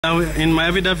In my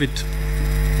affidavit,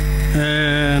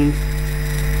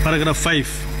 paragraph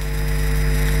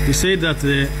 5, we say that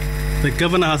the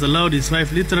governor has allowed his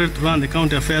wife literally to run the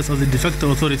county affairs as a de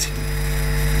facto authority.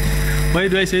 Why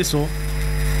do I say so?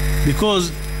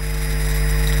 Because,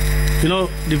 you know,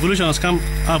 devolution has come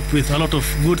up with a lot of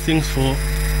good things for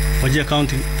Wajir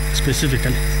County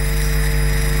specifically.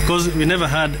 Because we never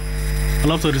had a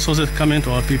lot of resources coming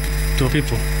to our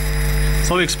people.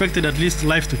 So we expected at least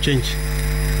life to change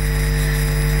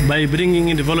by bringing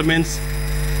in developments,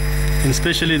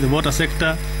 especially the water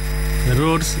sector, the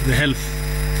roads, the health.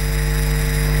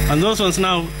 And those ones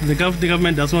now, the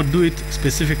government does not do it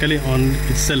specifically on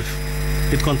itself.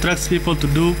 It contracts people to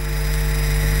do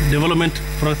development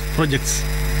projects.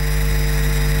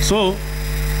 So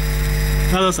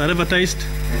others are advertised,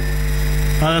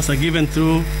 others are given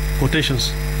through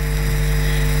quotations.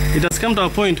 It has come to a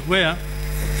point where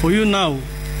for you now,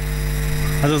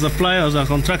 as a supplier, as a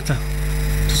contractor,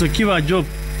 to secure a job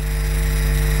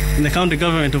in the county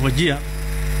government of Wajir,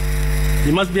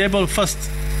 you must be able first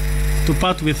to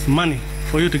part with money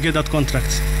for you to get that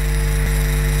contract.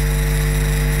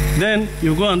 Then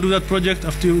you go and do that project.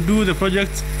 After you do the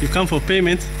project, you come for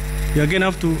payment. You again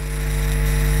have to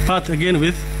part again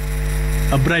with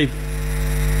a bribe.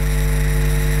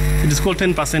 It is called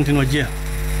 10% in Wajir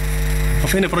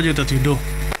of any project that you do.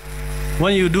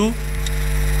 When you do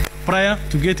prior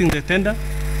to getting the tender,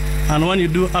 and when you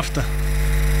do after.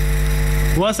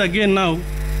 Once again now,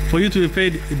 for you to be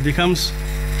paid, it becomes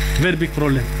a very big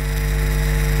problem.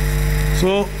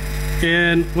 So,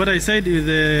 and what I said with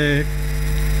the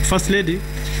First Lady,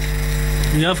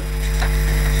 we have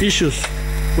issues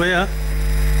where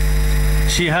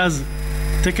she has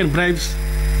taken bribes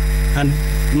and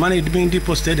money being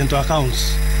deposited into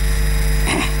accounts.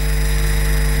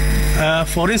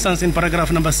 For instance, in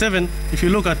paragraph number 7, if you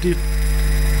look at it,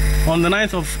 on the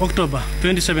 9th of October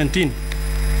 2017,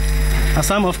 a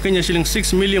sum of Kenya shilling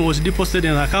 6 million was deposited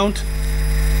in an account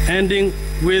ending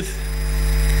with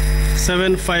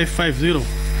 7550.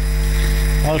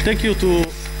 I'll take you to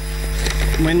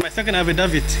my second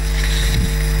affidavit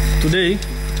today.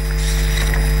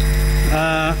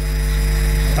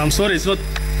 I'm sorry it's not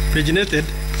paginated,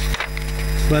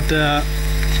 but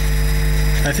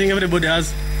I think everybody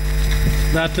has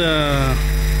that.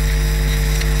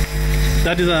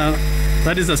 That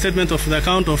is a statement of the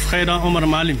account of Khaira Omar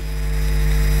Malim.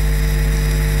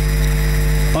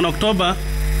 On October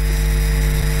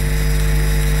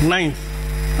 9th,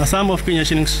 a sum of Kenya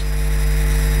shillings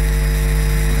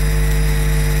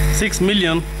 6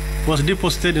 million was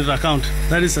deposited in the account.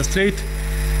 That is a straight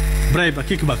bribe, a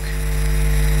kickback.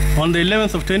 On the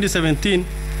 11th of 2017,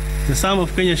 the sum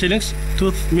of Kenya shillings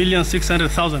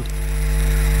 2,600,000.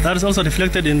 That is also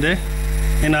reflected in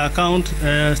our account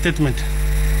statement.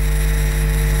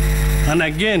 And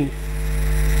again,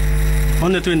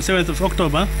 on the 27th of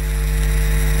October,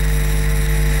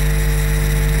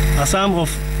 a sum of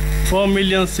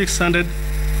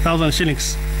 4,600,000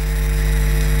 shillings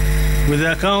with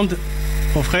the account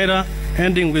of Khaira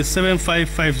ending with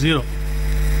 7550.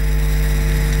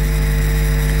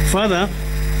 Further,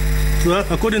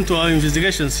 according to our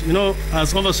investigations, you know,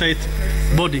 as oversight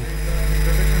body.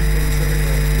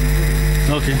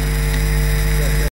 Okay.